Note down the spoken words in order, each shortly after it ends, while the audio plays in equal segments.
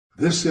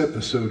This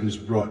episode is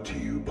brought to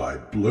you by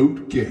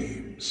Bloat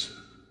Games.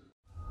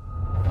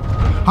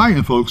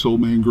 Hiya folks,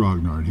 Old Man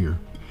Grognard here.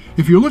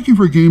 If you're looking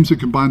for games that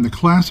combine the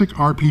classic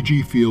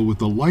RPG feel with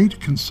the light,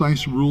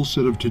 concise rule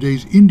set of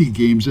today's indie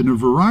games in a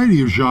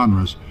variety of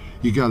genres,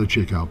 you gotta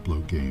check out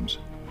Bloat Games.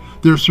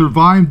 Their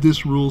Survive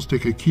This rules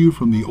take a cue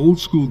from the old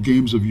school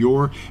games of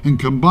yore and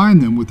combine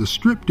them with a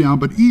stripped down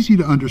but easy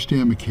to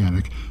understand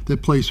mechanic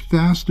that plays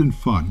fast and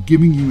fun,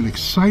 giving you an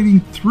exciting,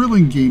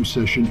 thrilling game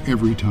session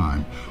every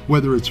time.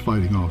 Whether it's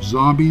fighting off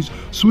zombies,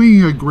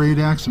 swinging a great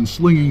axe and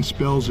slinging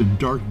spells in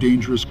dark,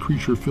 dangerous,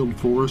 creature-filled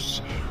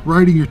forests,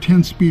 riding your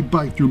 10-speed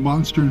bike through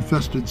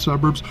monster-infested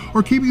suburbs,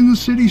 or keeping the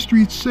city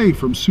streets safe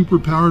from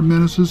super-powered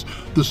menaces,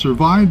 the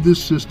Survive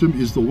This system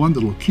is the one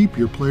that'll keep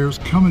your players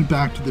coming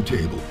back to the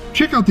table.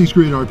 Check out these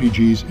great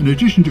RPGs, in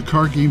addition to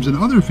card games and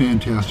other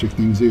fantastic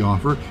things they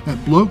offer, at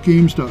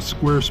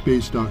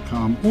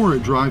bloatgames.squarespace.com or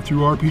at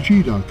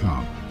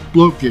drivethrurpg.com.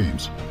 Bloat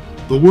Games.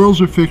 The worlds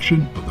are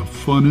fiction, but the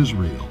fun is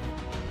real.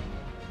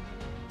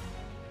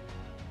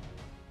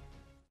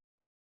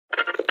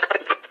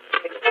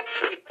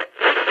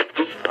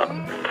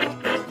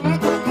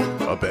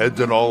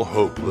 Abandon all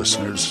hope,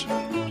 listeners.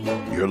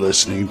 You're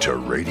listening to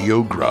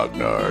Radio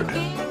Grognard,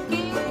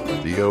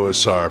 the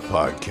OSR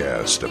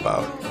podcast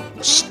about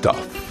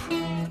stuff,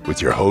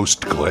 with your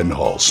host, Glenn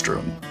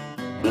Hallstrom.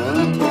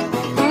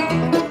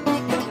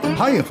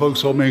 Hiya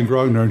folks, Old Man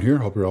Grognard here.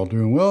 Hope you're all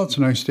doing well. It's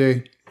a nice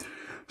day.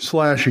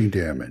 Slashing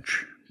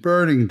damage,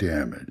 burning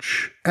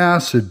damage,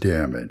 acid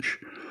damage,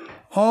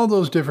 all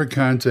those different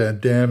kinds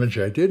of damage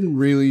I didn't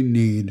really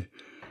need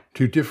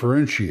to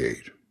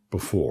differentiate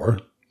before,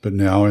 but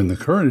now in the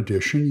current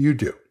edition you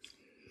do.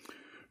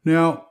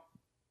 Now,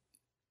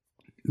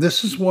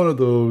 this is one of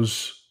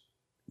those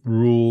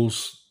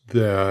rules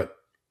that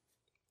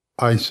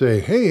I say,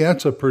 hey,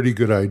 that's a pretty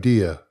good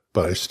idea,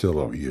 but I still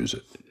don't use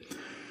it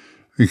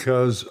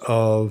because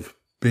of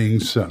being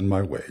set in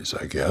my ways,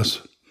 I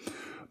guess.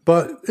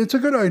 But it's a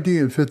good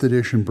idea in 5th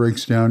edition,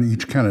 breaks down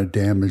each kind of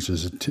damage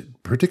as a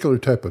particular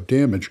type of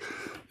damage.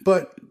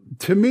 But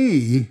to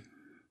me,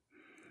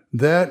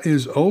 that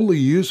is only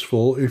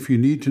useful if you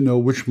need to know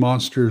which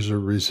monsters are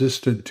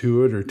resistant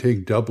to it or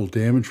take double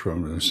damage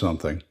from it or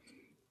something.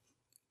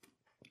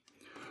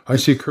 I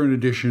see current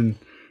edition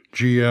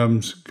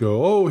GMs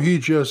go, oh, he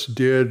just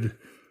did,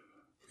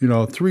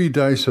 3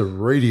 dice of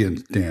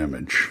radiant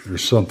damage or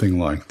something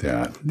like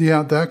that.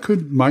 Yeah,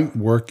 that might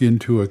work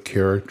into a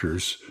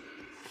character's,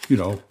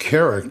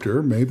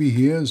 character. Maybe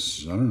he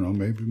is, I don't know,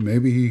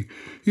 maybe he,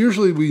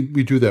 usually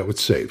we do that with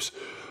saves.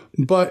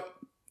 But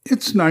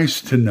it's nice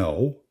to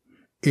know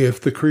if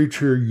the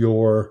creature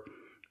you're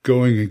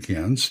going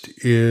against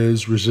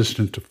is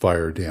resistant to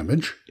fire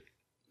damage.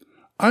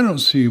 I don't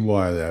see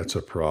why that's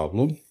a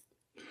problem.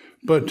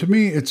 But to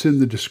me, it's in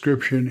the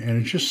description,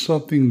 and it's just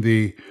something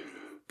the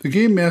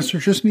game master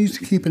just needs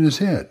to keep in his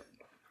head,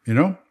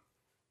 And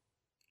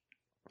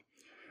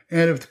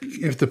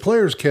if the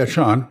players catch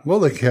on, well,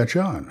 they catch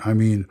on. I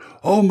mean,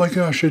 oh my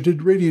gosh, I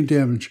did radiant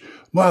damage.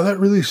 Wow, that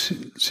really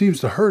seems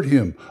to hurt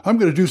him. I'm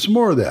going to do some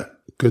more of that.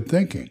 Good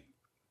thinking.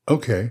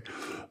 Okay,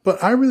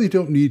 but I really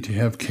don't need to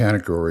have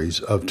categories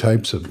of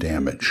types of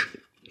damage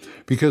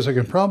because I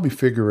can probably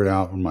figure it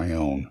out on my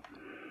own.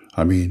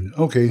 I mean,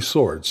 okay,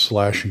 swords,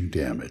 slashing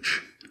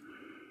damage,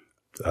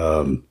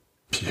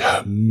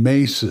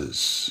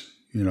 maces,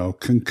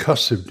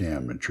 concussive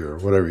damage or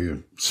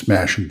whatever,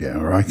 smashing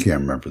damage, or I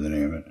can't remember the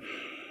name of it.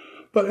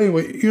 But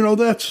anyway,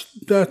 that's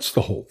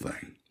the whole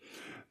thing.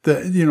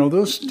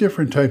 Those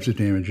different types of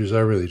damages I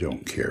really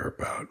don't care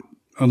about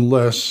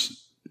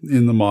unless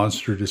in the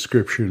monster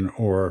description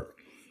or,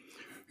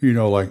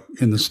 like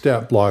in the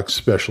stat block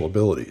special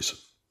abilities.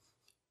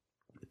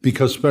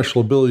 Because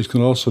special abilities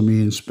can also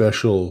mean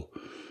special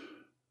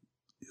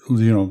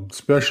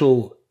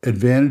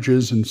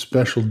advantages and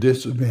special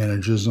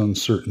disadvantages on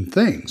certain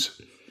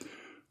things,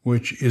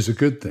 which is a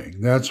good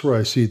thing. That's where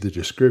I see the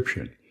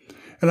description.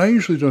 And I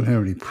usually don't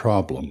have any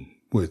problem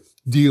with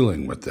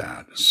dealing with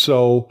that.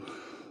 So,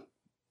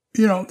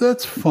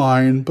 that's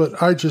fine, but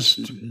it's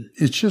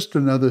just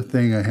another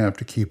thing I have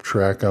to keep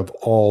track of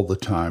all the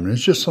time. And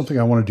it's just something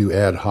I want to do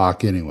ad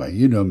hoc anyway.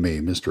 You know me,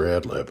 Mr.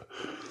 Adlib.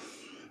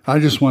 I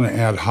just want to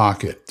ad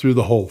hoc it through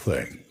the whole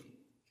thing.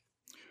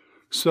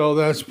 So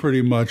that's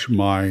pretty much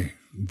my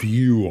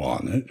view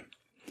on it.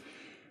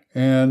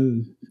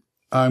 And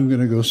I'm going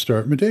to go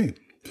start my day.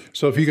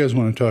 So if you guys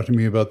want to talk to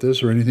me about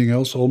this or anything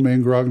else,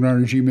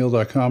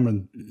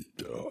 oldmangrognard@gmail.com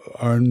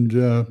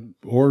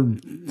or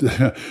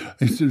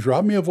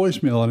drop me a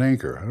voicemail on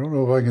Anchor. I don't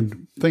know if I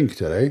can think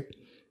today.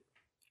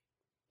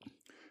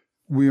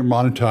 We are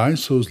monetized,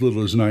 so as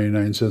little as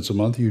 99 cents a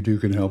month, you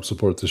can help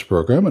support this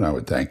program, and I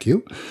would thank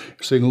you.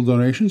 Single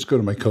donations, go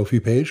to my Ko-fi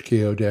page,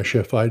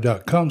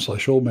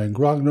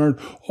 ko-fi.com/oldmangrognard,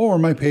 or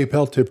my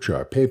PayPal tip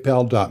jar,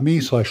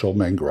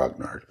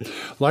 paypal.me/oldmangrognard.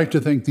 Like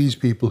to thank these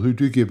people who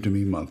do give to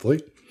me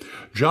monthly: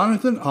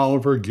 Jonathan,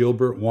 Oliver,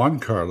 Gilbert, Juan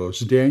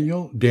Carlos,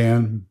 Daniel,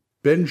 Dan,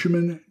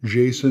 Benjamin,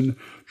 Jason,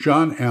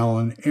 John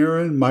Allen,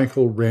 Aaron,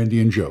 Michael,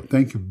 Randy, and Joe.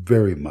 Thank you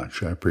very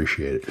much. I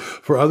appreciate it.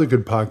 For other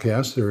good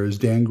podcasts, there is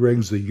Dan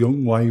Gregg's The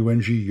Jung,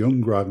 Y-U-N-G,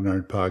 Jung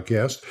Grognard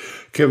podcast,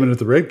 Kevin at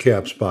the Red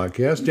Caps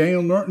podcast,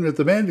 Daniel Norton at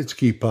the Bandits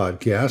Keep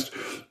podcast,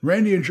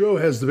 Randy and Joe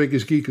has the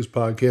Biggest Geekest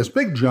podcast,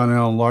 Big John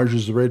Allen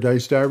Large's The Red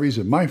Dice Diaries,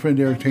 and my friend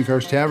Eric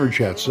Tinkar's Tavern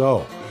Chat.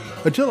 So,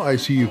 until I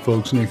see you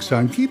folks next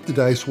time, keep the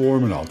dice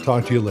warm, and I'll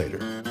talk to you later.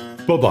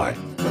 Bye-bye.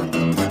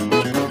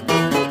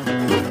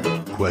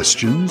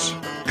 Questions?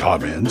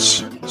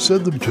 Comments?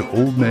 Send them to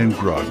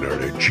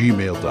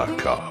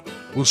oldmangrognard@gmail.com.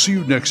 We'll see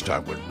you next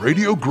time when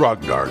Radio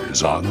Grognard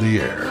is on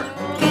the air.